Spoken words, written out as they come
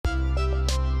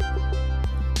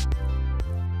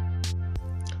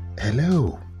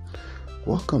Hello,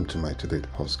 welcome to my today's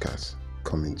podcast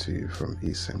coming to you from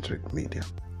Eccentric Media.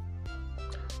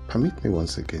 Permit me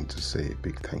once again to say a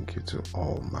big thank you to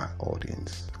all my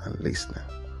audience and listeners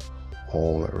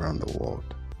all around the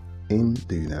world in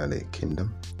the United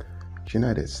Kingdom,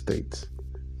 United States,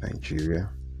 Nigeria,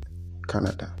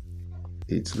 Canada,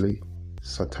 Italy,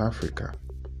 South Africa,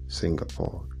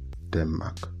 Singapore,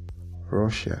 Denmark,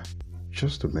 Russia,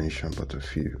 just to mention but a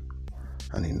few,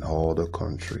 and in all the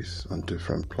countries on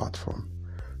different platforms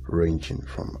ranging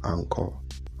from Anchor,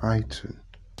 iTunes,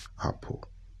 Apple,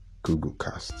 Google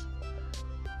Cast,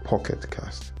 Pocket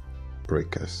Cast,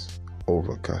 Breakers,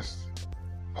 Overcast,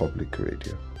 Public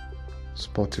Radio,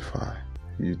 Spotify,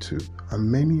 YouTube, and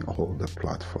many other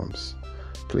platforms.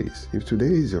 Please, if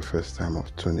today is your first time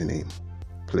of tuning in,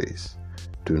 please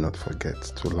do not forget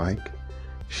to like,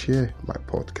 share my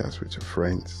podcast with your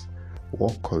friends,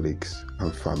 work colleagues,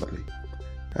 and family.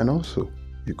 And also,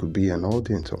 you could be an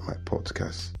audience of my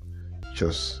podcast.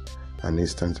 Just an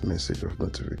instant message of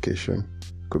notification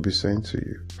could be sent to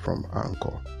you from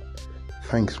Anchor.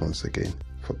 Thanks once again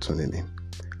for tuning in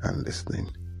and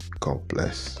listening. God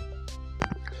bless.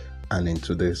 And in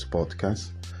today's podcast,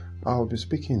 I'll be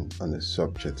speaking on a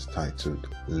subject titled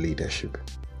leadership.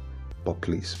 But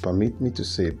please permit me to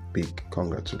say a big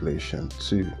congratulations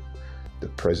to the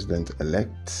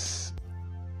President-elect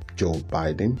Joe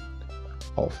Biden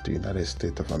of the United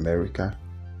States of America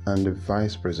and the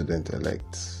Vice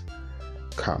President-elect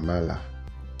Kamala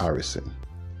Harris.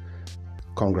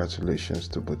 Congratulations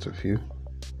to both of you,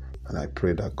 and I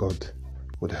pray that God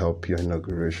would help your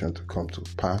inauguration to come to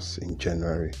pass in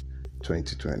January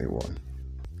 2021.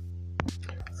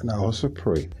 And I also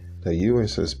pray that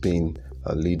US has been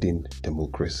a leading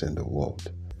democracy in the world,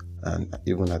 and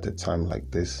even at a time like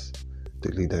this, the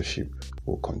leadership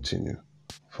will continue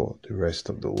for the rest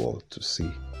of the world to see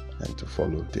and to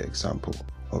follow the example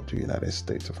of the United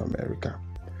States of America.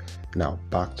 Now,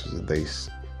 back to today's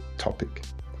topic.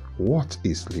 What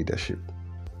is leadership?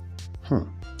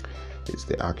 It's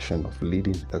the action of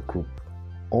leading a group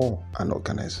or an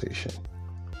organization.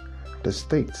 The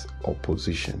state or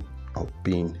position of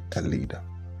being a leader.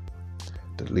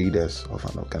 The leaders of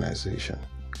an organization,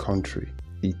 country,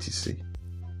 etc.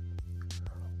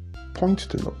 Point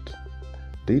to note.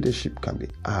 Leadership can be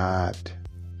hard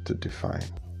to define,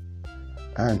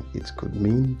 and it could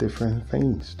mean different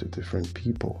things to different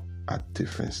people at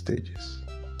different stages.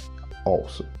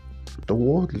 Also, the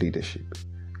word leadership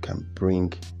can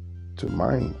bring to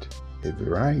mind a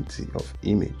variety of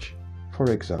image.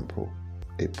 For example,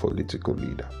 a political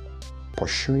leader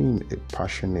pursuing a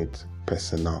passionate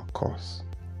personal cause,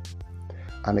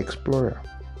 an explorer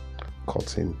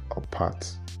cutting a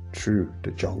path through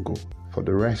the jungle for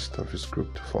the rest of his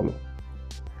group to follow,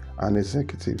 an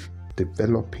executive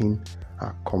developing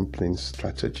a company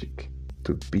strategy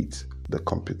to beat the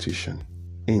competition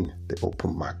in the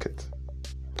open market.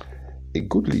 A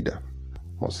good leader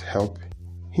must help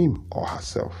him or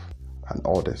herself and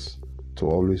others to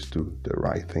always do the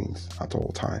right things at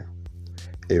all times.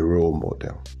 A role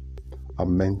model, a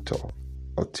mentor,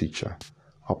 a teacher,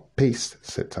 a pace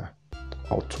setter,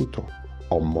 a tutor,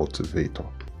 or motivator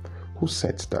who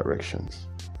sets directions,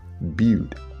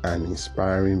 build an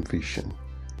inspiring vision,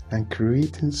 and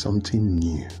creating something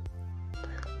new.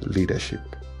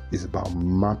 Leadership is about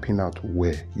mapping out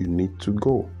where you need to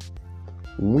go,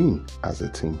 win as a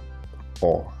team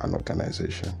or an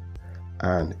organization,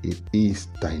 and it is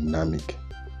dynamic,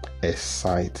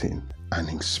 exciting, and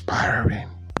inspiring.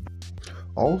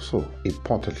 Also,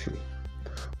 importantly,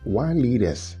 while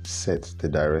leaders set the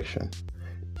direction,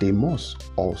 they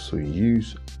must also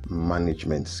use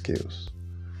management skills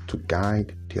to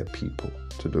guide their people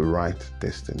to the right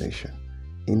destination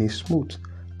in a smooth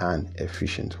and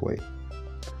efficient way.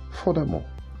 Furthermore,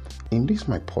 in this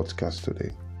my podcast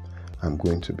today, I'm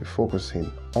going to be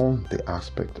focusing on the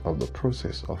aspect of the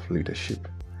process of leadership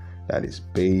that is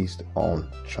based on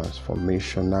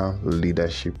transformational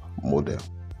leadership model,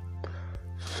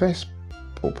 first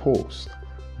proposed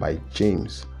by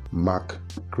James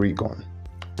McGregor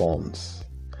Bonds,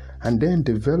 and then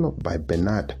developed by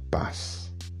Bernard Bass.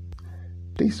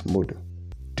 This model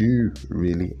do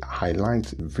really highlight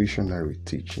visionary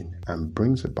teaching and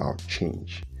brings about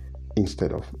change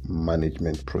instead of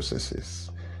management processes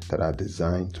that are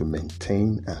designed to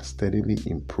maintain and steadily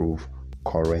improve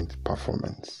current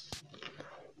performance.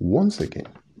 Once again,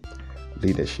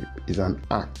 leadership is an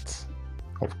act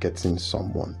of getting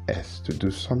someone else to do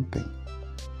something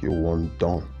you want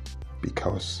done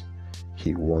because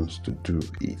he wants to do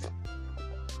it.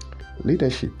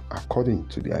 Leadership, according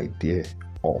to the idea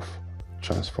of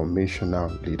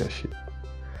transformational leadership,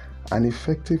 An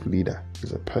effective leader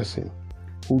is a person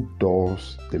who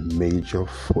does the major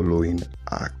following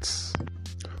acts.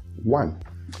 1.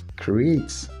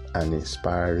 Creates an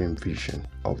inspiring vision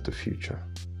of the future.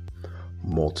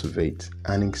 Motivate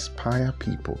and inspire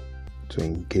people to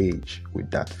engage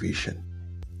with that vision.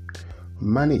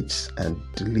 Manage and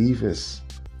delivers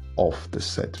of the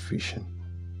set vision.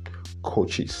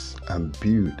 Coaches and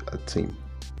build a team.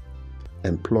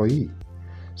 Employee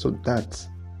so that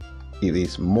it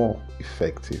is more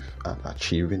effective at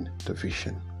achieving the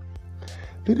vision.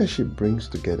 Leadership brings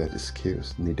together the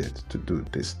skills needed to do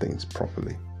these things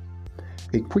properly.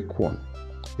 A quick one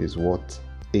is what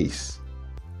is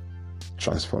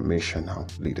transformational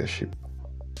leadership.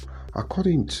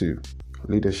 According to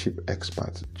leadership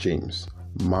expert James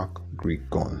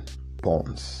McGregor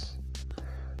Bonds,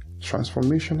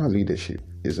 transformational leadership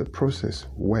is a process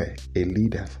where a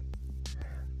leader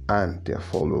and their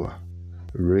follower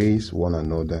raise one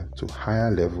another to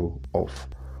higher level of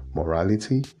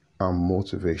morality and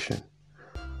motivation.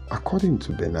 According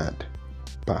to Bernard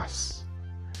Bass,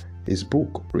 his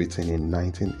book written in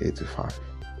 1985,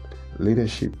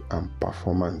 Leadership and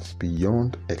Performance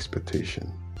Beyond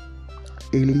Expectation,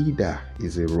 a leader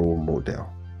is a role model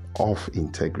of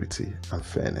integrity and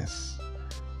fairness,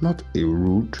 not a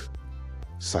rude,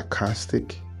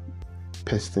 sarcastic,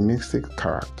 pessimistic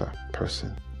character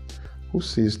person who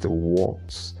sees the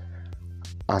worst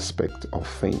aspect of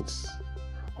things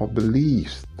or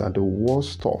believes that the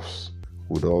worst stuffs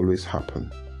would always happen.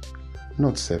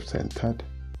 Not self-centered,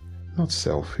 not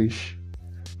selfish,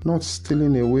 not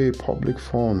stealing away public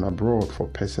funds abroad for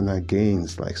personal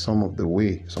gains like some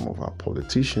of our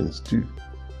politicians do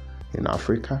in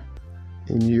Africa,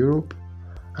 in Europe,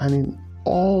 and in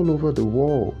all over the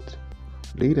world.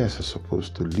 Leaders are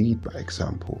supposed to lead by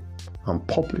example, and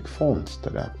public funds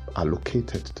that are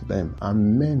allocated to them are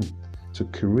meant to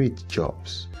create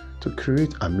jobs, to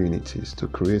create amenities, to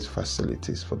create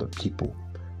facilities for the people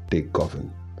they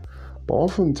govern. But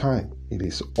oftentimes, it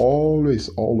is always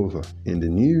all over in the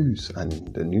news and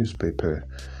in the newspaper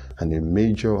and in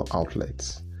major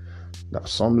outlets that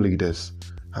some leaders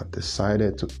have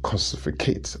decided to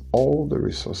cosificate all the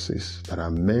resources that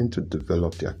are meant to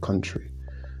develop their country,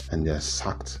 and they are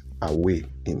sacked away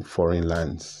in foreign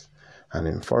lands and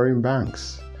in foreign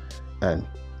banks, and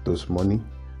those money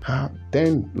are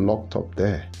then locked up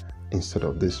there instead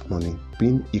of this money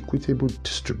being equitably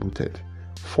distributed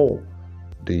for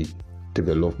the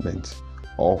development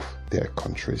of their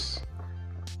countries.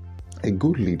 A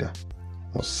good leader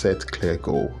must set clear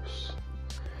goals,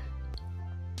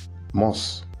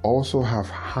 must also have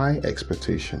high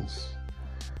expectations,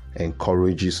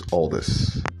 encourages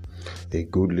others. A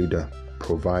good leader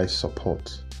provides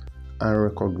support and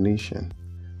recognition,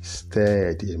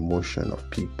 stir the emotion of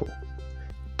people,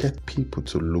 get people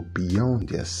to look beyond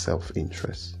their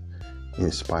self-interest,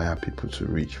 inspire people to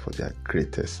reach for their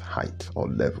greatest height or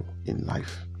level in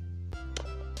life.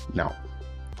 Now,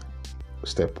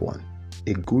 step 1.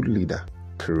 A good leader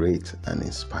creates and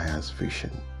inspires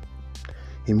vision.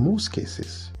 In most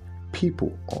cases,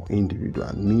 people or individual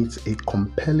needs a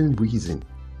compelling reason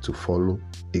to follow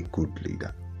a good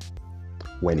leader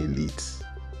when he leads.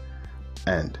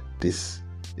 And this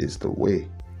is the way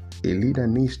a leader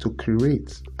needs to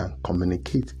create and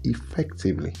communicate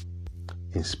effectively,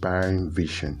 inspiring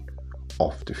vision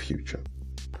of the future.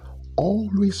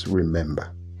 Always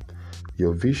remember,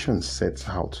 your vision sets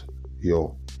out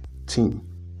your team,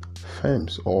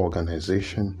 firm's or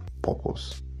organization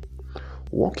purpose.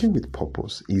 Working with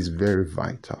purpose is very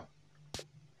vital.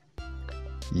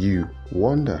 You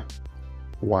wonder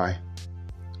why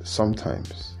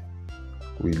sometimes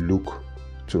we look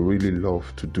to really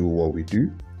love to do what we do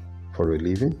for a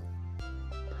living.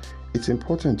 It's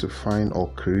important to find or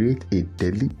create a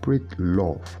deliberate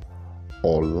love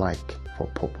or like for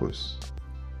purpose.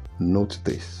 Note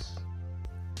this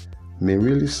may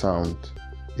really sound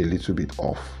a little bit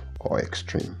off or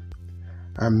extreme,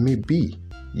 and maybe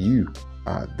you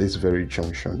are at this very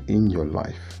junction in your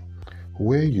life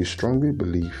where you strongly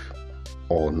believe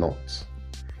or not,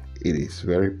 it is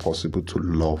very possible to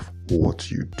love what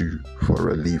you do for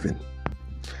a living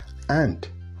and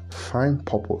find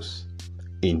purpose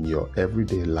in your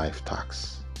everyday life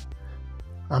tasks.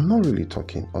 I'm not really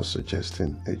talking or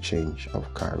suggesting a change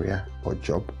of career or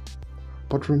job,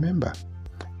 but remember,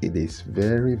 it is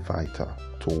very vital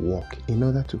to work in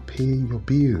order to pay your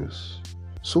bills.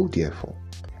 So therefore,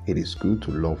 it is good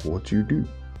to love what you do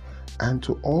and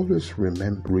to always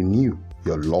renew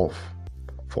your love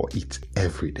for it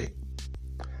every day.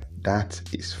 That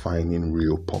is finding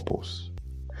real purpose.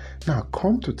 Now,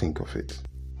 come to think of it,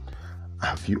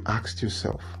 Have you asked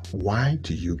yourself, why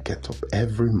do you get up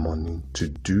every morning to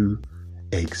do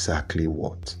exactly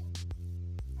what?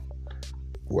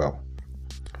 Well,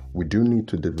 we do need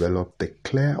to develop the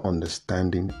clear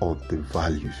understanding of the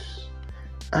values.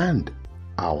 And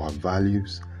our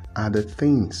values are the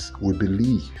things we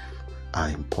believe are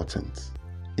important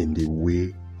in the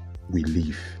way we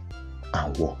live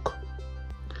and work.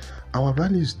 Our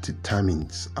values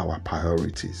determines our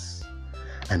priorities,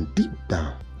 and deep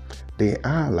down, they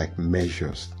are like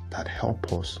measures that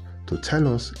help us to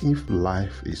tell us if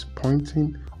life is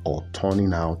pointing or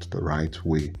turning out the right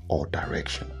way or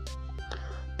direction.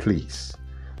 Please,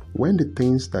 when the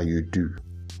things that you do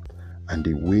and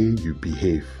the way you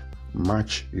behave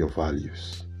match your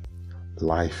values,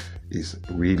 life is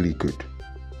really good.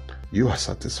 You are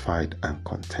satisfied and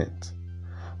content.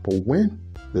 But when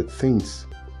the things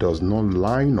does not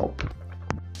line up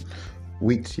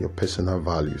with your personal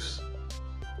values,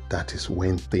 that is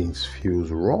when things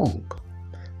feels wrong.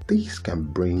 This can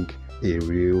bring a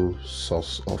real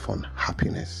source of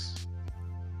unhappiness.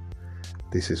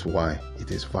 This is why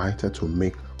it is vital to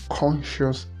make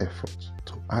conscious efforts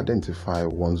to identify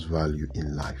one's value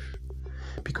in life,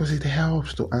 because it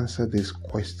helps to answer these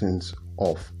questions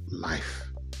of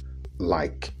life,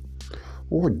 like,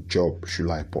 what job should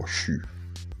I pursue?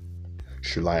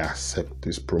 Should I accept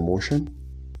this promotion?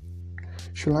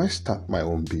 Should I start my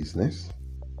own business?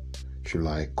 Should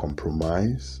I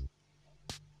compromise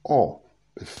or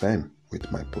be firm with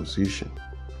my position?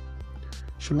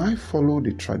 Should I follow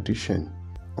the tradition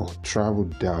or travel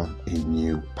down a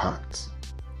new path?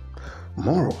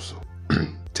 More also,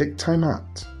 take time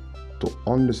out to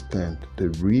understand the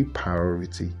real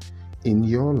priority in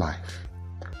your life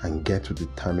and get to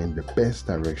determine the best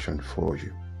direction for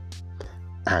you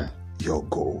and your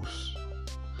goals.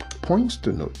 Points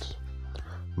to note: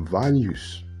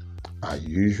 values are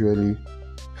usually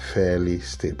fairly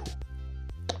stable,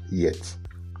 yet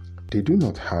they do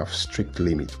not have strict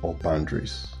limits or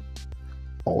boundaries.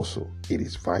 Also, it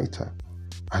is vital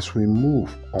as we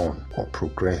move on or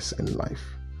progress in life,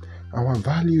 our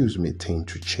values may tend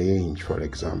to change. For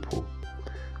example,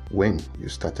 when you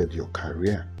started your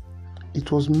career,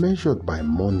 it was measured by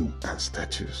money and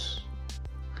status.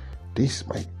 This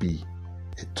might be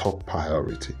a top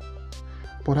priority.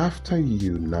 But after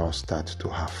you now start to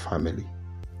have family,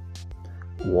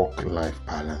 work-life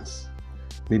balance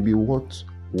may be what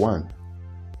one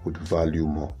would value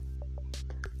more.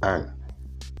 And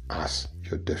as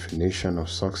your definition of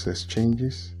success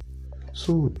changes,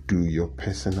 so do your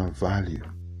personal value.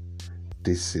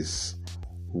 This is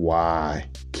why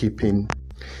keeping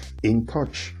in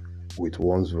touch with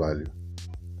one's value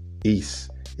is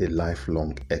a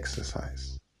lifelong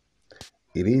exercise.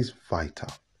 It is vital.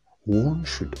 One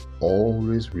should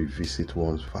always revisit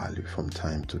one's value from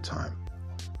time to time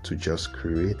to just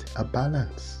create a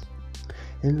balance.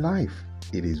 In life,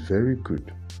 it is very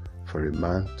good for a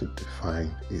man to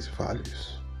define his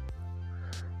values.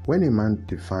 When a man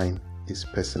defines his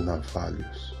personal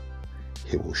values,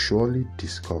 he will surely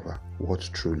discover what's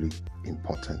truly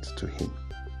important to him.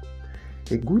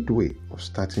 A good way of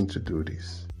starting to do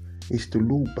this is to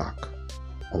look back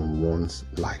on one's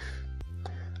life.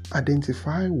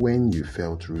 Identify when you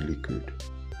felt really good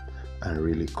and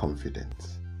really confident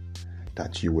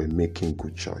that you were making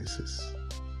good choices.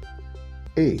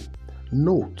 A.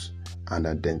 Note and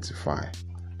identify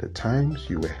the times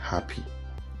you were happy.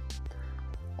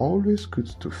 Always good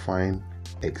to find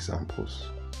examples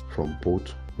from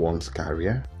both one's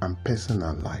career and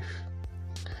personal life.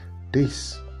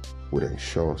 This would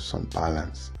ensure some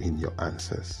balance in your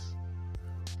answers.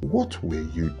 What were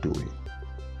you doing?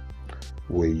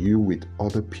 Were you with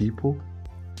other people?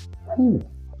 Who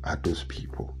are those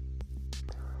people?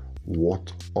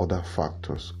 What other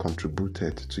factors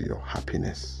contributed to your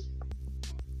happiness?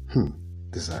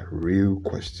 These are real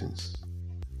questions.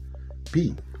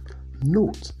 B.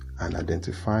 Note and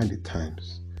identify the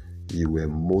times you were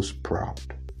most proud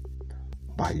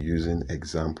by using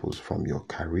examples from your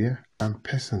career and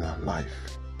personal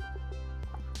life.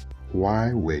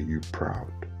 Why were you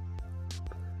proud?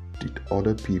 Did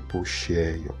other people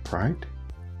share your pride?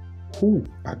 Who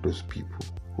are those people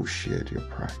who shared your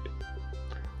pride?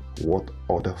 What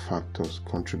other factors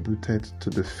contributed to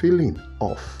the feeling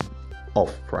of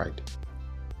pride?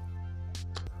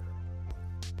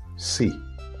 C.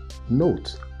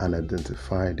 Note and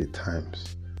identify the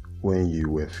times when you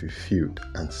were fulfilled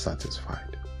and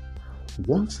satisfied.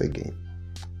 Once again,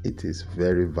 it is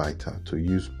very vital to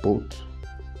use both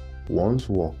one's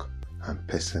work and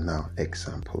personal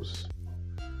examples.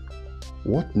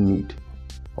 What need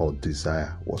or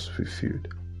desire was fulfilled?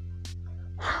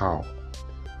 How?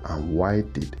 and why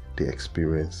did the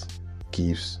experience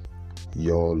gives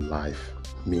your life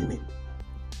meaning?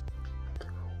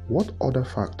 What other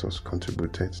factors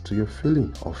contributed to your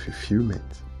feeling of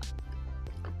fulfillment?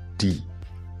 D.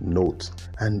 Note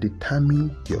and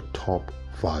determine your top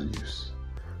values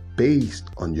based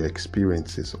on your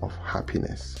experiences of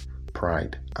happiness,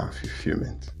 pride, and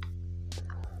fulfillment.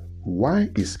 Why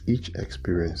is each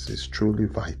experience truly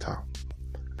vital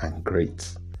and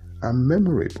great and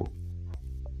memorable?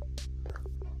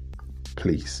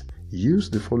 Please use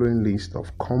the following list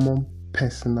of common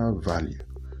personal value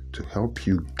to help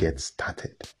you get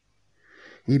started.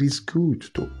 It is good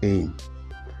to aim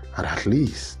at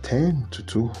least 10 to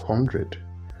 200,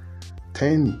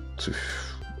 10 to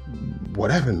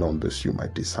whatever numbers you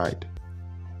might decide.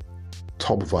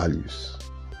 Top values.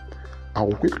 I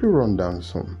will quickly run down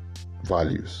some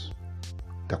values.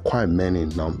 There are quite many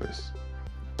numbers,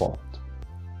 but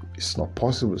it's not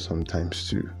possible sometimes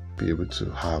to be able to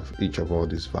have each of all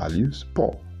these values,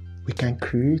 but we can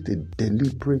create a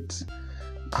deliberate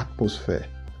atmosphere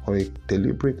or a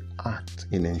deliberate act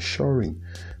in ensuring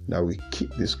that we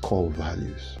keep these core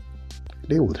values.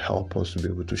 They would help us to be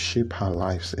able to shape our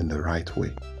lives in the right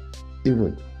way,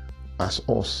 even as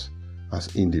us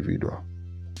as individual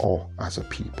or as a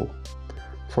people.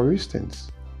 For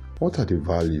instance, what are the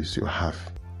values you have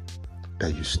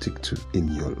that you stick to in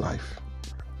your life?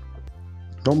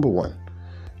 Number one,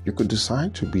 you could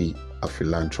decide to be a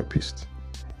philanthropist,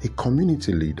 a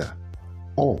community leader,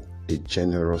 or a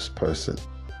generous person.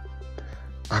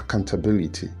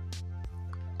 Accountability,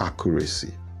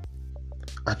 accuracy,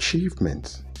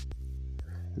 achievement,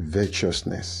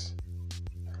 virtuousness,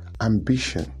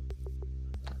 ambition,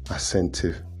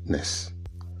 assertiveness,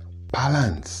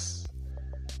 balance,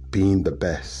 being the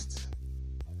best,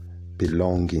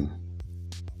 belonging,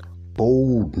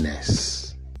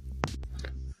 boldness,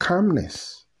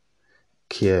 calmness,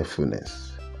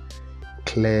 carefulness,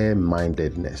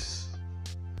 clear-mindedness,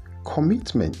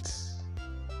 commitment,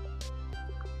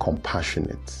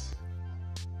 compassionate,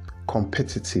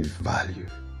 competitive value,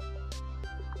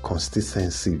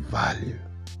 consistency value,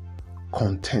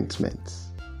 contentment,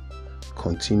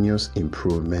 continuous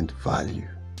improvement value,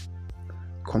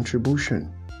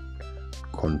 contribution,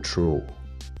 control,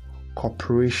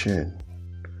 cooperation,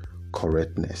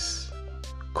 correctness,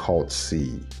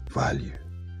 courtesy value,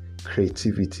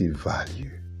 creativity value,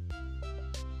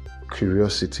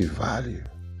 curiosity value,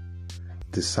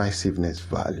 decisiveness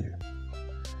value,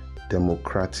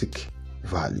 democratic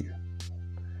value,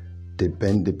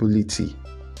 dependability,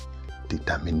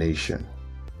 determination,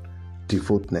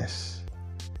 devoutness,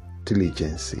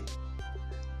 diligence,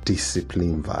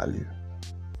 discipline value,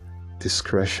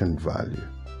 discretion value,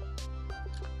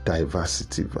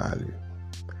 diversity value,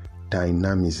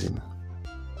 dynamism,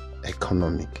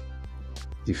 economic,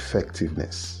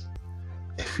 effectiveness,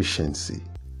 efficiency,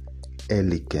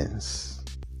 elegance,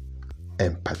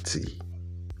 empathy,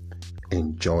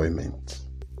 enjoyment,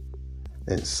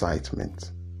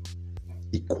 incitement,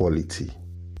 equality,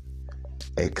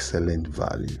 excellent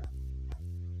value,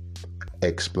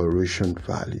 exploration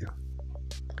value,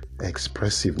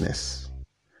 expressiveness,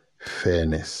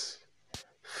 fairness,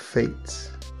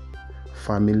 faith,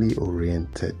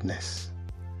 family-orientedness,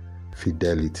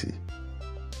 fidelity,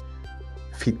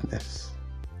 fitness,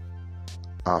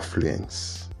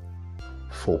 affluence,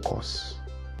 focus,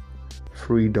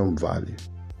 freedom value,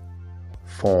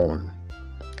 fun,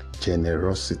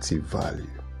 generosity value,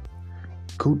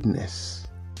 goodness,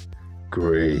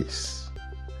 grace,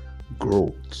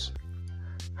 growth,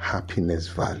 happiness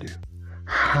value,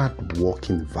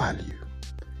 hard-working value,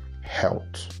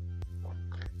 health,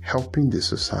 helping the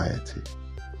society,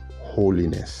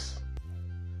 holiness,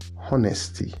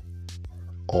 honesty,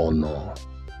 honor,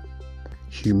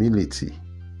 humility,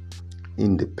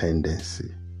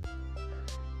 independency,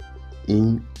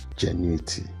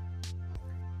 ingenuity,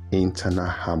 internal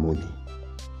harmony,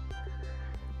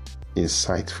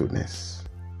 insightfulness,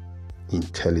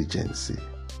 intelligence,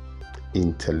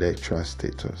 intellectual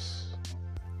status,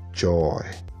 joy,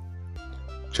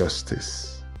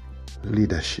 justice,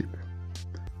 leadership,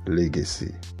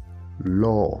 legacy,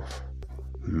 love,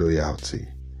 loyalty,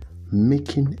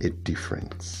 making a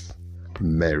difference,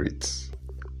 merit,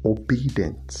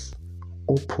 obedience,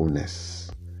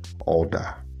 openness,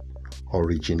 order,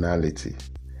 originality,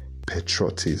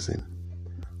 patriotism,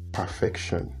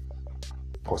 perfection,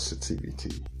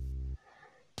 positivity,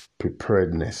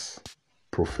 preparedness,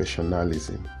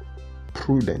 professionalism,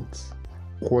 prudence,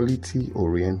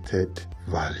 quality-oriented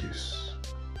values,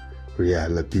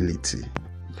 reliability,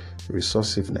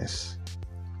 resourcefulness,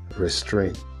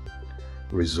 restraint,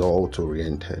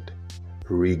 result-oriented,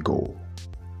 rigor,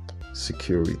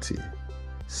 security,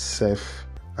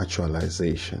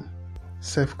 self-actualization,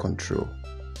 self-control,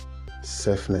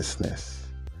 selflessness,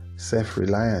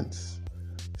 self-reliance,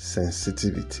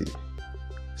 sensitivity,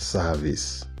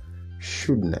 service,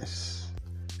 shrewdness,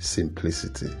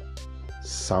 simplicity,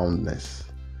 soundness,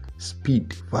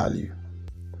 speed, value,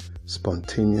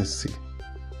 spontaneity,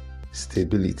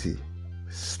 stability,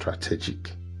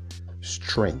 strategic,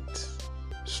 strength,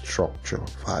 structure,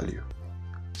 value,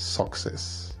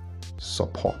 success,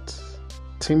 support,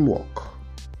 teamwork,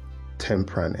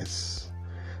 temperance,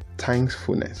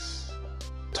 thankfulness,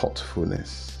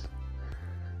 thoughtfulness,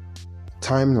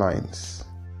 timelines,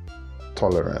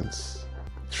 tolerance,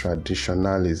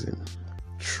 traditionalism,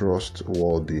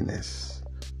 trustworthiness,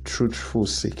 truthful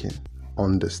seeking,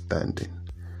 understanding,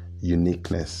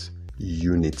 uniqueness,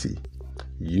 unity,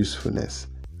 usefulness,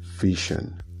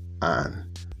 vision, and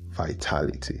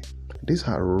vitality. These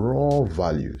are raw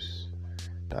values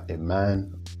that a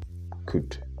man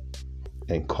could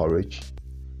encourage,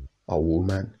 a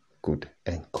woman could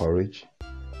encourage.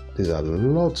 These are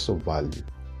lots of value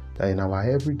that in our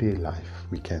everyday life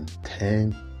we can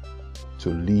tend to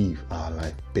live our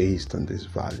life based on these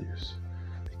values,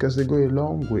 because they go a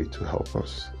long way to help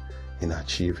us in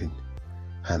achieving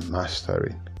and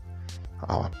mastering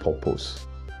our purpose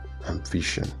and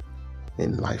vision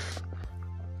in life.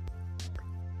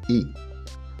 E.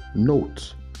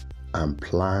 Note and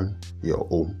plan your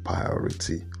own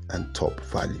priority and top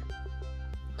value.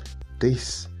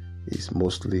 This is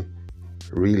mostly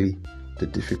really the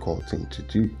difficult thing to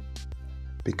do,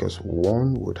 because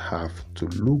one would have to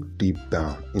look deep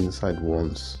down inside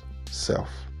one's self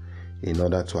in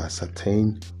order to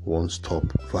ascertain one's top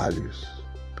values.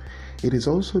 It is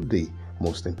also the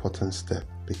most important step,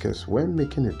 because when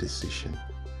making a decision,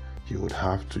 you would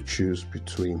have to choose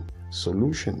between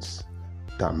solutions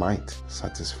that might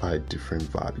satisfy different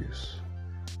values.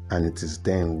 And it is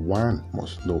then one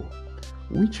must know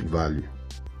which value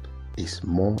is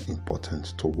more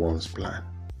important to one's plan.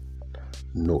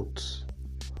 Note: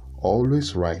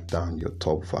 always write down your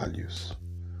top values,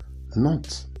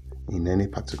 not in any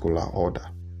particular order,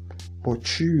 but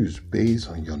choose based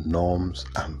on your norms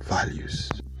and values.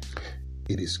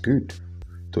 It is good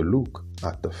to look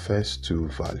at the first two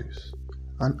values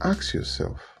and ask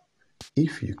yourself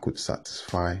if you could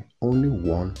satisfy only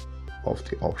one of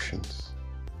the options,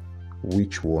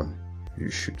 which one you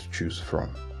should choose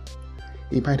from.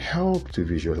 It might help to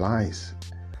visualize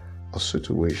a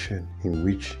situation in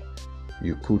which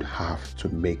you could have to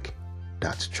make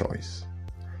that choice.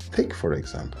 Take, for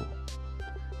example,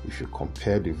 if you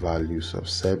compare the values of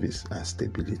service and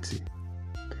stability.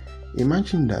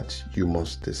 Imagine that you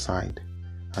must decide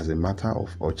as a matter of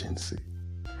urgency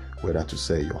whether to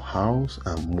sell your house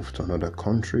and move to another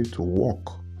country to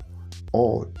work,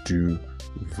 or do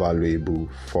valuable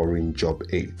foreign job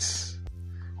aids,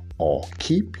 or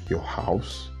keep your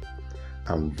house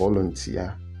and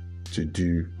volunteer to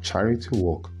do charity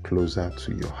work closer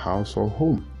to your house or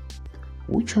home.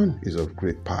 Which one is of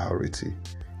great priority,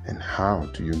 and how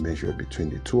do you measure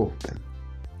between the two of them?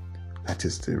 That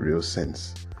is the real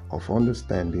sense of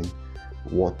understanding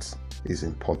what is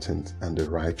important and the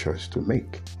right choice to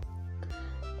make.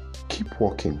 Keep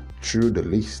walking through the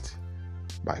list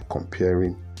by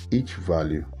comparing each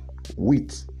value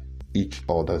with each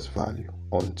other's value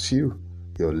until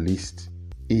your list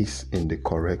is in the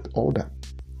correct order.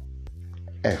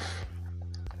 F.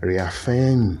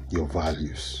 Reaffirm your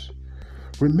values.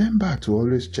 Remember to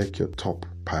always check your top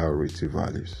priority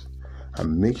values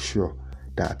and make sure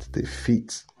that they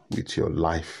fit with your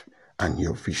life and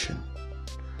your vision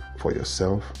for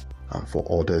yourself and for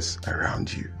others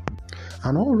around you.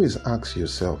 And always ask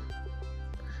yourself,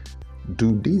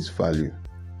 do these values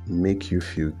make you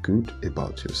feel good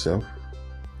about yourself?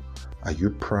 Are you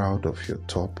proud of your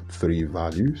top 3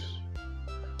 values?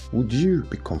 Would you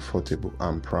be comfortable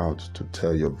and proud to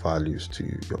tell your values to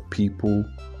your people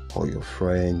or your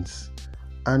friends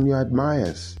and your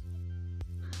admirers?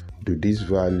 Do these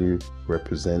values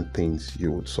represent things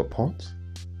you would support?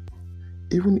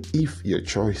 Even if your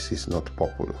choice is not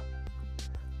popular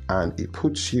and it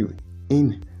puts you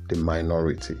in the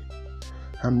minority.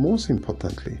 And most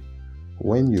importantly,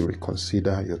 when you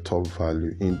reconsider your top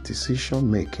value in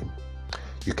decision making,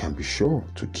 you can be sure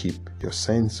to keep your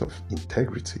sense of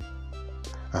integrity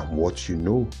and what you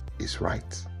know is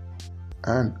right,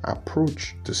 and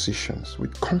approach decisions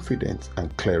with confidence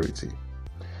and clarity.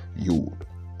 You would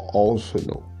also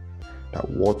know that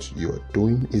what you are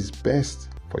doing is best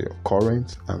for your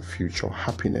current and future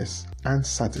happiness and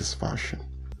satisfaction,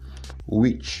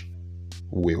 which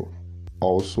will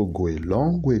also go a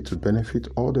long way to benefit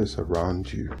others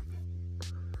around you.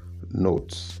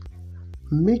 notes,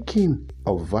 making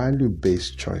of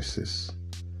value-based choices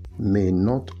may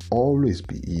not always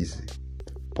be easy,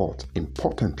 but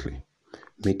importantly,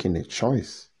 making a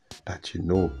choice that you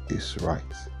know is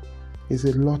right is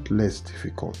a lot less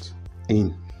difficult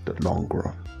in the long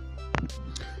run.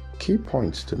 Key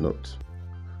points to note: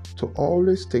 to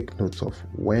always take note of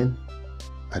when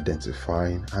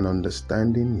identifying and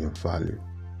understanding your value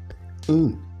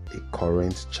in a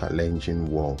current challenging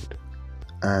world,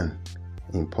 an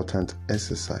important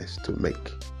exercise to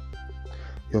make.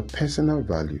 Your personal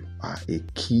value are a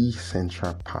key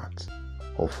central part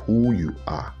of who you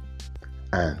are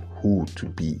and who to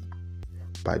be.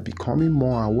 By becoming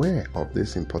more aware of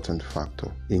this important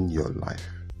factor in your life,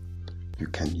 you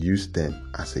can use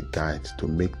them as a guide to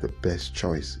make the best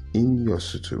choice in your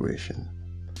situation.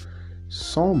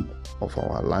 Some of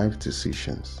our life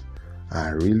decisions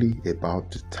are really about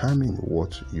determining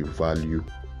what you value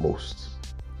most.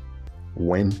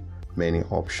 When many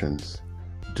options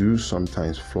do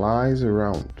sometimes flies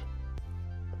around,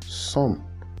 some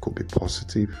could be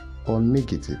positive or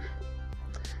negative.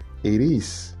 It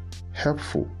is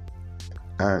helpful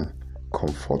and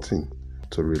comforting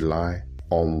to rely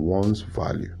on one's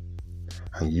value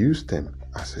and use them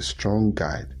as a strong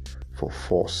guide for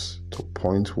force to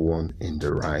point one in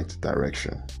the right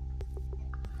direction.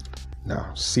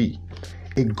 Now, C,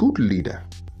 a good leader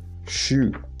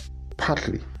should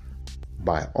partly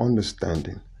by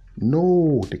understanding,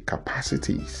 know the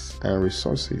capacities and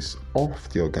resources of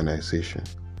the organization,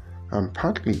 and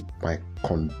partly by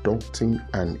conducting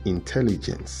an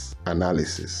intelligence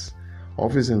analysis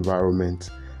of his environment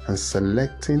and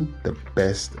selecting the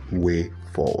best way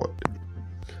forward.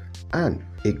 And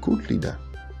a good leader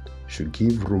should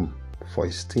give room for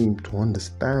his team to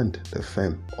understand the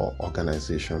firm or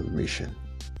organization mission,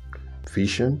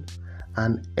 vision,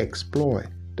 and explore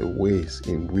the ways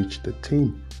in which the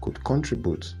team could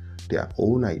contribute their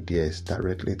own ideas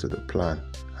directly to the plan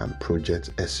and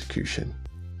project execution.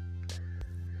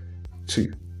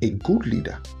 2. A good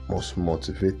leader must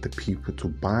motivate the people to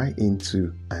buy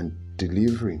into and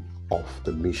delivering of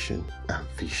the mission and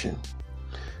vision.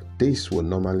 This will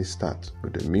normally start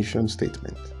with the mission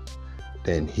statement.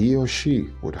 Then he or she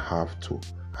would have to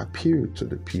appeal to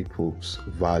the people's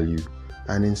value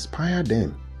and inspire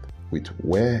them with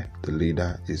where the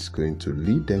leader is going to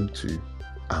lead them to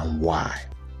and why.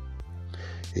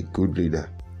 A good leader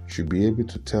should be able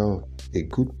to tell a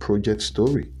good project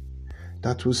story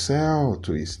that will sell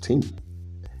to his team.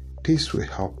 This will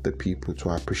help the people to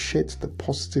appreciate the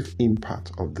positive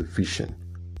impact of the vision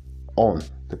on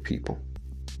the people.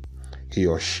 He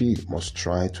or she must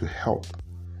try to help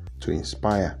to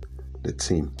inspire the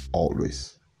team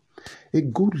always. A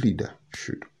good leader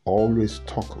should always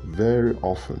talk very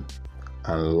often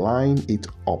and line it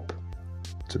up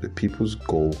to the people's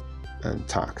goal and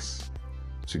tasks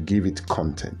to give it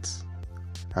content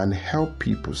and help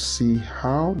people see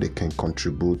how they can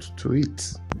contribute to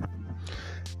it.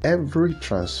 Every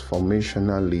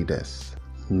transformational leader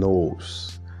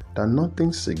knows that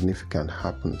nothing significant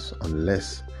happens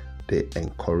unless they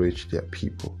encourage their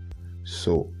people.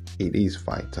 So it is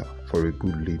vital for a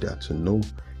good leader to know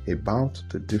about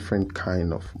the different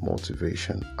kind of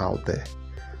motivation out there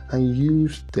and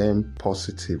use them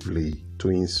positively to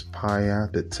inspire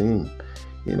the team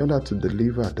in order to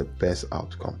deliver the best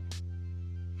outcome.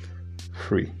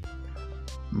 3.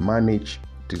 Manage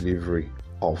delivery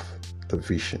of the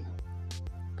vision.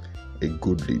 A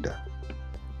good leader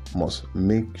must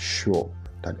make sure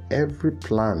that every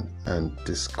plan and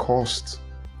discussed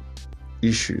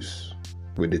issues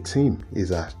with the team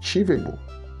is achievable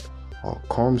or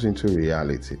comes into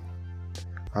reality,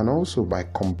 and also by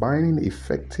combining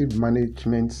effective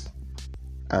management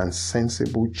and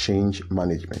sensible change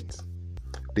management.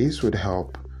 This would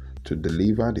help to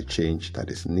deliver the change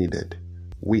that is needed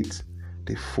with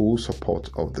the full support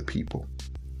of the people.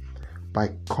 By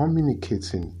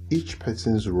communicating each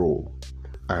person's role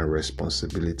and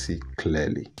responsibility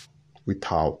clearly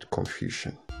without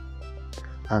confusion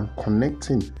and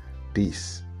connecting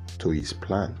this to his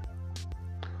plan,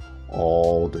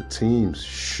 all the teams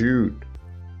should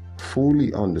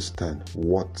fully understand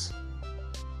what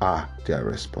are their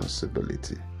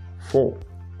responsibility for,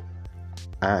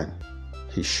 and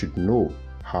he should know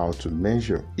how to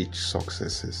measure each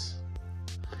successes.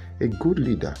 A good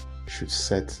leader should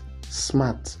set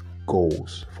SMART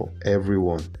goals for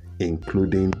everyone,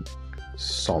 including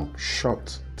some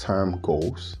short-term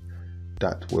goals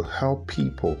that will help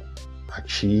people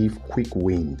achieve quick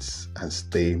wins and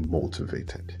stay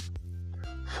motivated.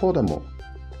 Furthermore,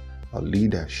 a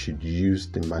leader should use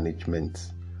the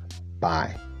management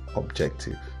by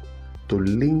objective to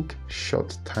link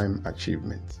short-term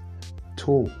achievements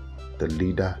to the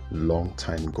leader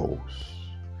long-term goals.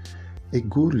 A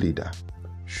good leader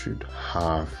should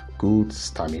have good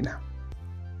stamina,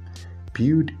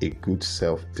 build a good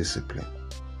self-discipline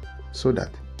so that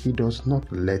he does not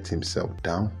let himself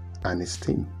down and his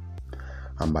team,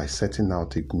 and by setting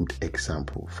out a good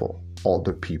example for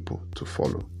other people to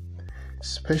follow,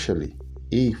 especially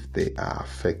if they are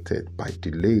affected by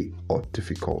delay or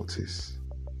difficulties.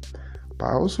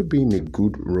 By also being a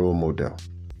good role model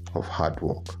of hard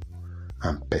work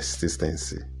and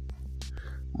persistency.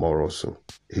 More also,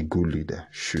 a good leader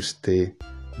should stay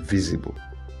visible,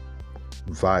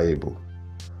 viable,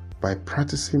 by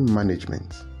practicing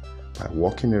management, by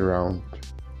walking around,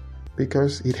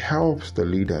 because it helps the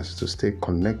leaders to stay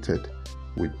connected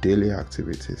with daily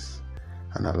activities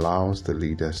and allows the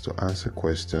leaders to answer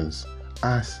questions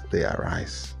as they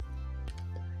arise.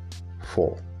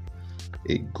 4.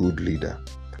 A good leader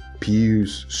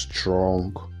builds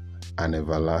strong and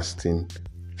everlasting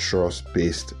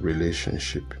trust-based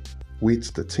relationship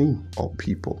with the team or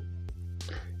people.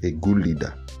 A good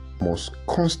leader must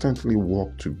constantly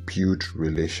work to build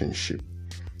relationship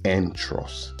and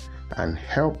trust and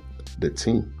help the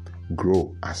team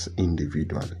grow as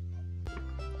individually.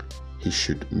 He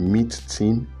should meet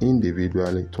team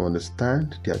individually to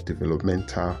understand their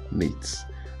developmental needs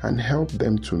and help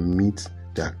them to meet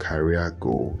their career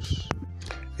goals.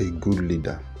 A good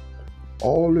leader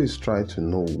always try to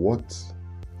know what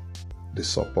the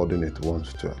subordinate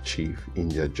wants to achieve in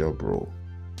their job role.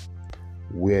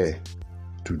 Where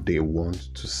do they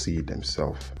want to see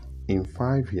themselves in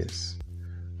 5 years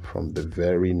from the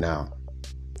very now?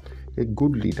 A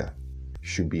good leader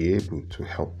should be able to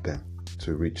help them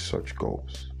to reach such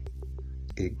goals.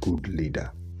 A good leader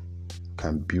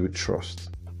can build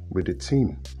trust with the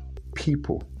team,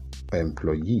 people, or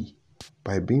employee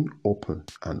by being open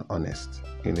and honest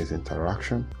in his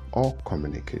interaction or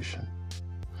communication.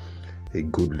 A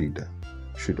good leader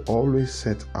should always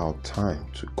set out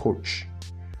time to coach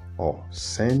or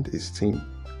send his team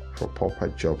for proper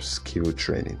job skill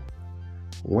training.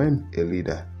 When a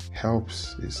leader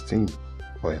helps his team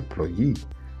or employee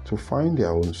to find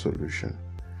their own solution,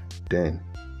 then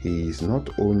he is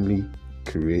not only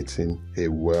creating a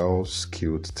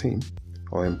well-skilled team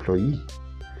or employee,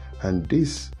 and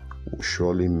this will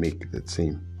surely make the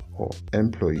team or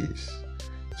employees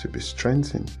to be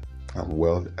strengthened and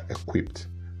well equipped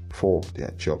for their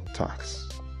job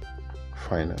tasks.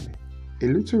 Finally, a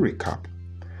little recap: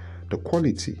 the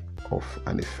quality of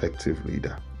an effective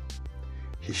leader.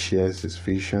 He shares his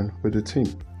vision with the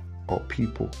team or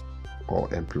people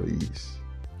or employees.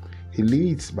 He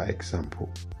leads by example.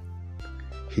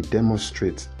 He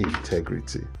demonstrates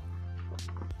integrity.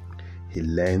 He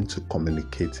learns to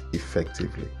communicate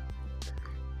effectively.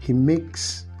 He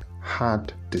makes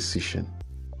hard decisions.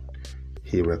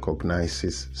 He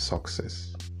recognizes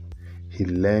success. He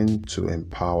learns to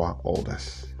empower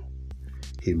others.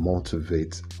 He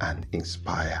motivates and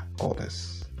inspires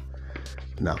others.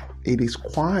 Now, it is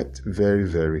quite very,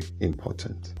 very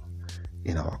important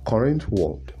in our current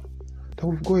world that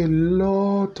we've got a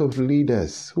lot of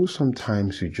leaders who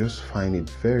sometimes you just find it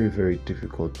very, very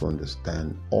difficult to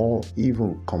understand or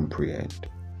even comprehend.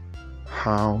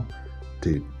 How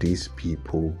did these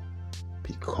people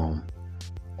become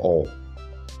or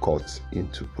got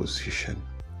into position?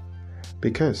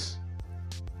 Because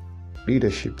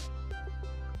leadership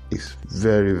is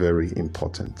very, very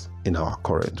important in our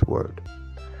current world,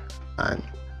 and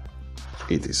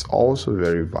it is also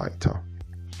very vital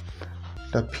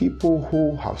that people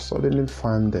who have suddenly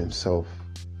found themselves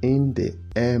in the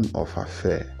aim of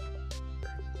affair,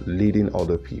 leading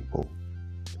other people,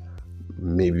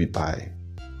 maybe by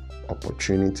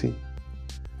opportunity,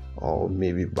 or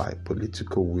maybe by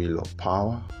political will or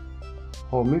power,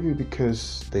 or maybe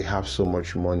because they have so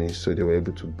much money so they were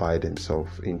able to buy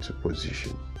themselves into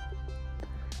position.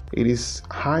 It is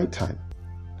high time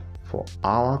for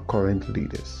our current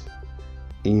leaders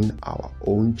in our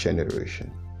own generation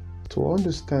to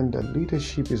understand that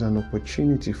leadership is an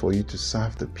opportunity for you to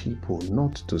serve the people,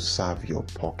 not to serve your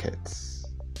pockets.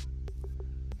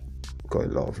 Got a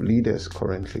lot of leaders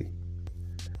currently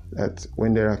that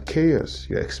when there are chaos,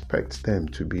 you expect them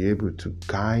to be able to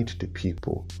guide the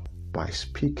people by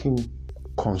speaking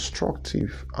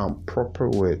constructive and proper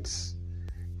words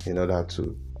in order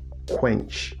to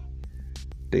quench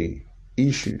the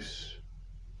issues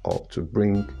or to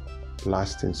bring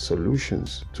lasting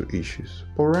solutions to issues.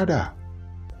 But rather,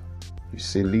 you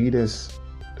see leaders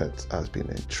that has been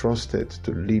entrusted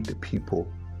to lead the people,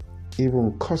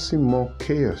 even causing more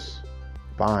chaos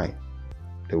by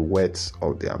the words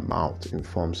of their mouth in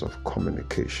forms of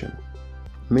communication.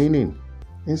 Meaning,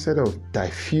 instead of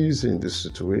diffusing the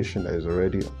situation that is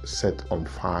already set on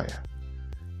fire,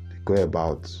 they go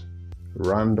about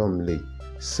randomly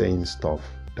saying stuff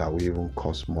that will even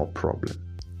cause more problem.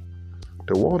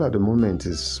 The world at the moment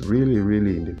is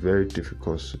really in a very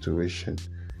difficult situation,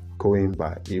 going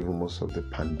by even most of the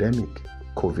pandemic,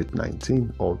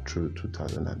 COVID-19, all through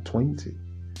 2020.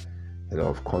 A lot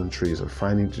of countries are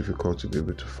finding it difficult to be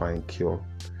able to find cure.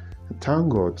 And thank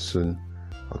God soon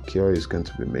a cure is going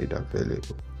to be made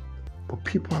available. But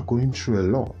people are going through a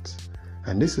lot.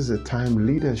 And this is a time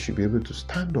leaders should be able to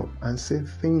stand up and say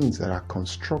things that are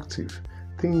constructive,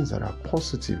 things that are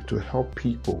positive to help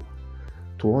people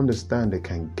to understand they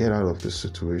can get out of the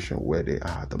situation where they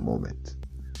are at the moment.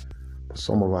 But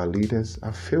some of our leaders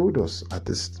have failed us at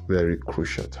this very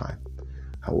crucial time.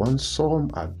 And while some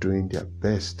are doing their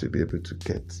best to be able to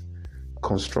get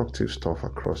constructive stuff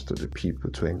across to the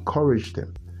people to encourage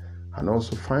them, and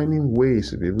also finding ways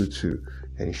to be able to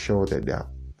ensure that their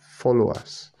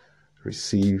followers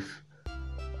receive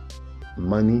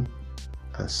money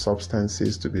and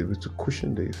substances to be able to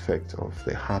cushion the effect of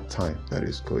the hard time that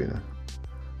is going on.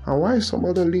 And why some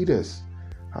other leaders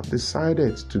have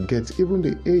decided to get even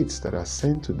the aids that are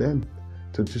sent to them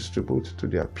to distribute to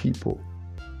their people.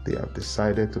 They have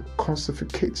decided to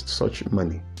confiscate such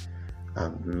money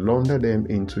and launder them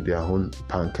into their own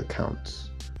bank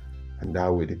accounts. And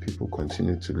that way the people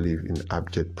continue to live in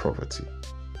abject poverty.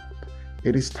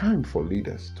 It is time for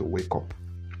leaders to wake up.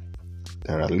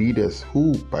 There are leaders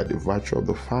who, by the virtue of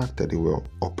the fact that they were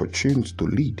opportune to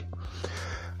lead,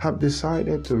 have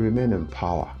decided to remain in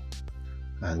power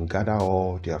and gather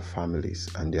all their families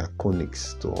and their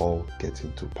colleagues to all get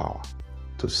into power,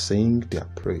 to sing their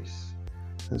praise.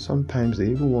 And sometimes they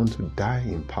even want to die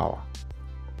in power.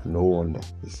 No wonder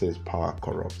it says power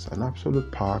corrupts, and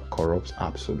absolute power corrupts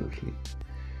absolutely.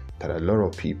 There are a lot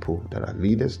of people that are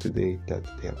leaders today that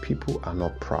their people are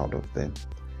not proud of them.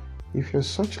 If you're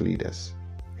such leaders,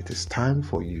 it is time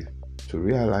for you to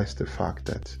realize the fact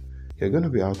that you're going to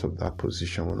be out of that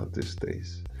position one of these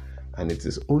days. And it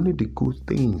is only the good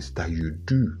things that you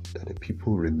do that the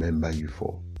people remember you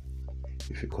for.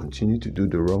 If you continue to do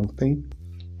the wrong thing,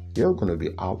 you're going to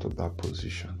be out of that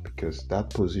position, because that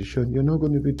position, you're not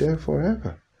going to be there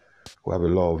forever. We have a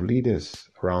lot of leaders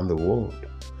around the world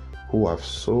who have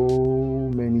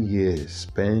so many years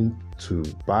spent to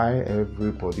buy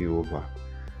everybody over,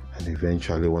 and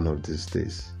eventually one of these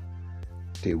days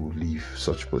they will leave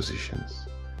such positions.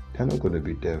 They're not going to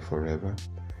be there forever.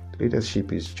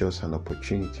 Leadership is just an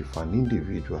opportunity for an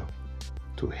individual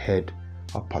to head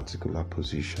a particular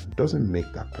position. Doesn't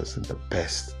make that person the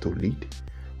best to lead,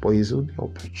 but he's only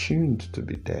opportune to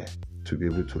be there to be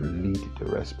able to lead the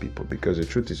rest people. Because the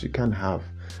truth is, you can't have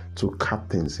two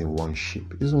captains in one ship.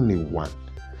 It's only one.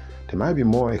 There might be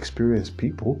more experienced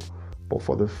people, but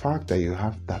for the fact that you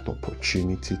have that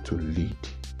opportunity to lead,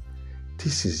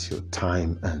 this is your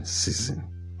time and season.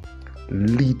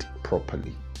 Lead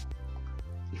properly.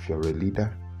 If you're a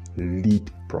leader,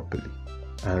 lead properly.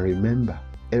 And remember,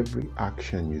 every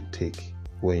action you take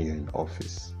when you're in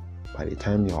office, by the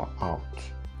time you're out,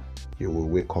 you will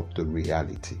wake up to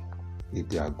reality. If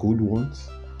they are good ones,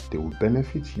 they will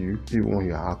benefit you even when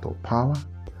you're out of power,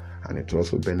 and it will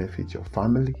also benefit your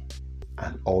family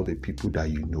and all the people that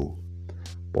you know.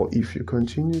 But if you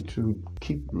continue to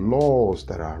keep laws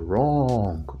that are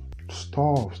wrong,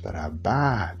 stuff that are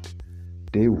bad,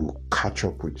 they will catch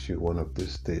up with you one of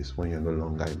these days when you're no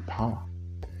longer in power.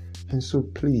 And so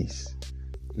please,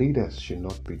 leaders should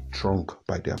not be drunk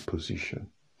by their position,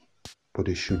 but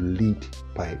they should lead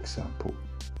by example.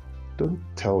 Don't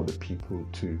tell the people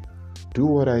to do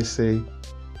what I say,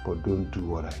 but don't do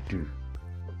what I do.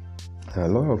 And a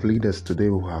lot of leaders today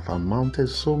who have amounted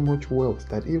so much wealth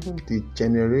that even the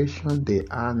generation they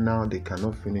are now, they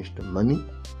cannot finish the money.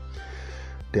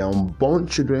 Their unborn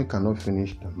children cannot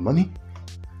finish the money.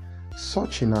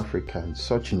 Such in Africa and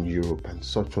such in Europe and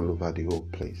such all over the whole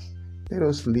place. Let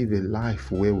us live a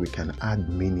life where we can add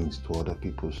meanings to other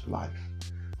people's life,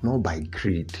 not by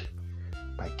greed,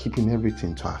 by keeping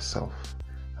everything to ourselves.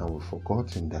 And we've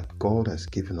forgotten that God has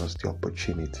given us the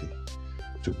opportunity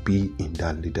to be in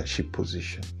that leadership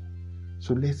position.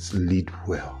 So let's lead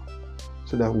well,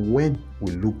 so that when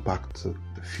we look back to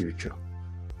the future,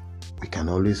 we can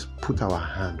always put our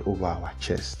hand over our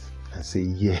chest and say,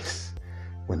 yes,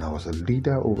 when I was a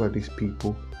leader over these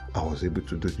people, I was able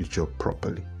to do the job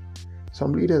properly.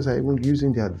 Some leaders are even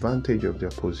using the advantage of their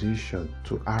position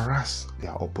to harass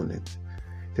their opponent.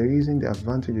 They're using the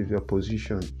advantage of their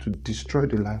position to destroy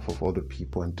the life of other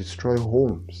people and destroy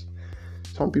homes.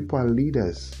 Some people are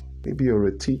leaders Maybe you're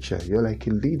a teacher. You're like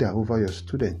a leader over your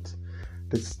students.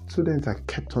 The students are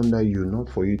kept under you not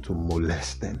for you to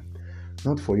molest them,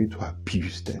 not for you to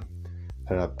abuse them.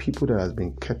 There are people that have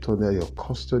been kept under your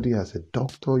custody as a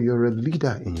doctor. You're a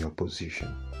leader in your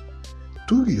position.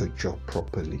 Do your job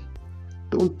properly.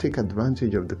 Don't take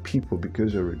advantage of the people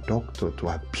because you're a doctor to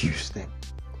abuse them.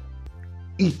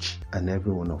 Each and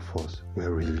every one of us,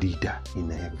 we're a leader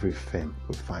in every firm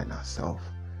we find ourselves.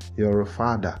 You're a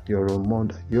father, you're a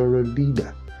mother, you're a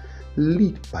leader.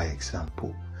 Lead by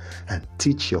example and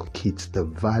teach your kids the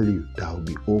value that will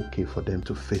be okay for them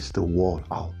to face the world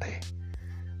out there.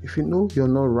 If you know you're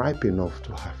not ripe enough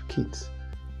to have kids,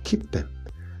 keep them.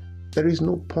 There is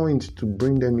no point to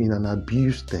bring them in and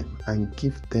abuse them and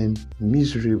give them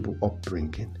miserable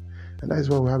upbringing. And that is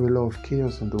why we have a lot of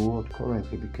chaos in the world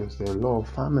currently, because there are a lot of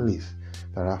families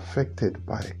that are affected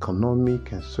by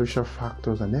economic and social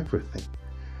factors and everything.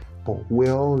 But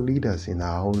we're all leaders in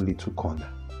our own little corner.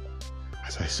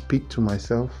 As I speak to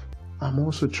myself, I'm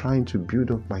also trying to build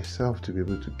up myself to be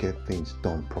able to get things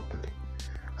done properly.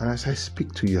 And as I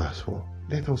speak to you as well,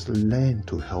 let us learn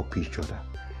to help each other.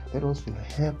 Let us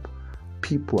help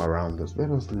people around us.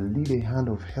 Let us lead a hand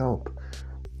of help.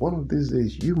 One of these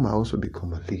days, you might also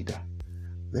become a leader.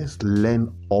 Let's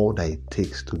learn all that it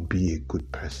takes to be a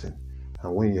good person.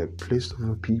 And when you're placed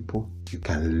over people, you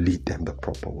can lead them the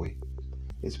proper way.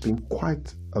 It's been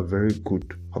quite a very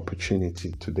good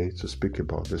opportunity today to speak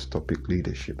about this topic,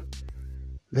 leadership.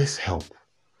 Let's help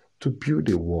to build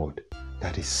a world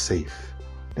that is safe.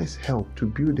 Let's help to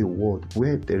build a world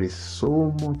where there is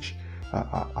so much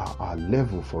a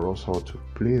level for us all to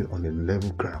play on a level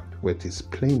ground, where it is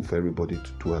plain for everybody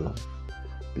to dwell on.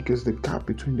 Because the gap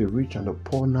between the rich and the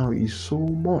poor now is so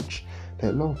much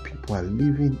that a lot of people are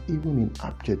living even in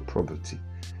abject poverty.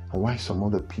 And why some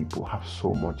other people have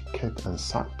so much kept and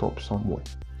sacked up somewhere,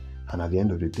 and at the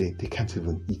end of the day, they can't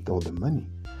even eat all the money.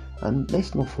 And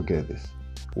let's not forget this.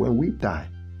 When we die,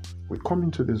 we come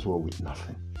into this world with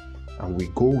nothing. And we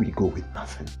go with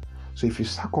nothing. So if you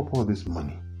sack up all this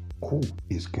money, who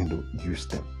is going to use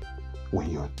them when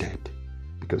you're dead?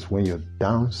 Because when you're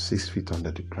down 6 feet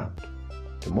under the ground,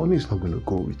 the money is not going to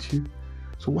go with you.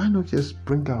 So why not just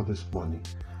bring out this money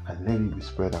and let it be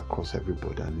spread across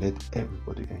everybody and let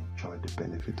everybody enjoy the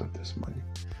benefit of this money?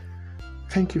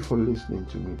 Thank you for listening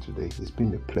to me today. It's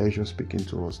been a pleasure speaking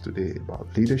to us today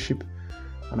about leadership.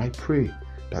 And I pray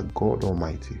that God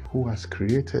Almighty, who has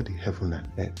created the heaven and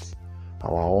earth,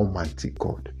 our Almighty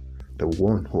God, the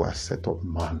one who has set up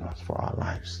manuals for our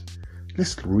lives.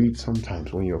 Let's read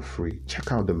sometimes when you're free.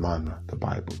 Check out the manual, the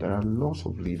Bible. There are lots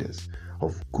of leaders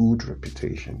of good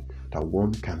reputation that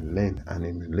one can learn and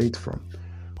emulate from.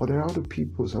 But there are other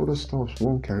people's, other stuff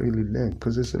one can really learn,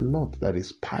 because there's a lot that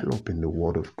is piled up in the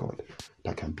Word of God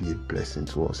that can be a blessing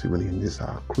to us, even in this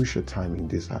our crucial time in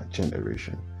this our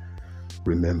generation.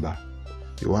 Remember,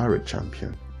 you are a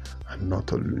champion and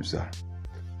not a loser.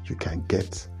 You can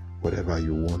get whatever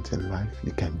you want in life.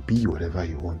 You can be whatever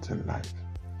you want in life.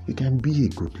 You can be a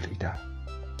good leader.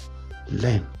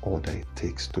 Learn all that it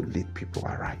takes to lead people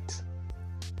aright.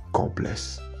 God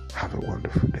bless. Have a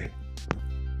wonderful day.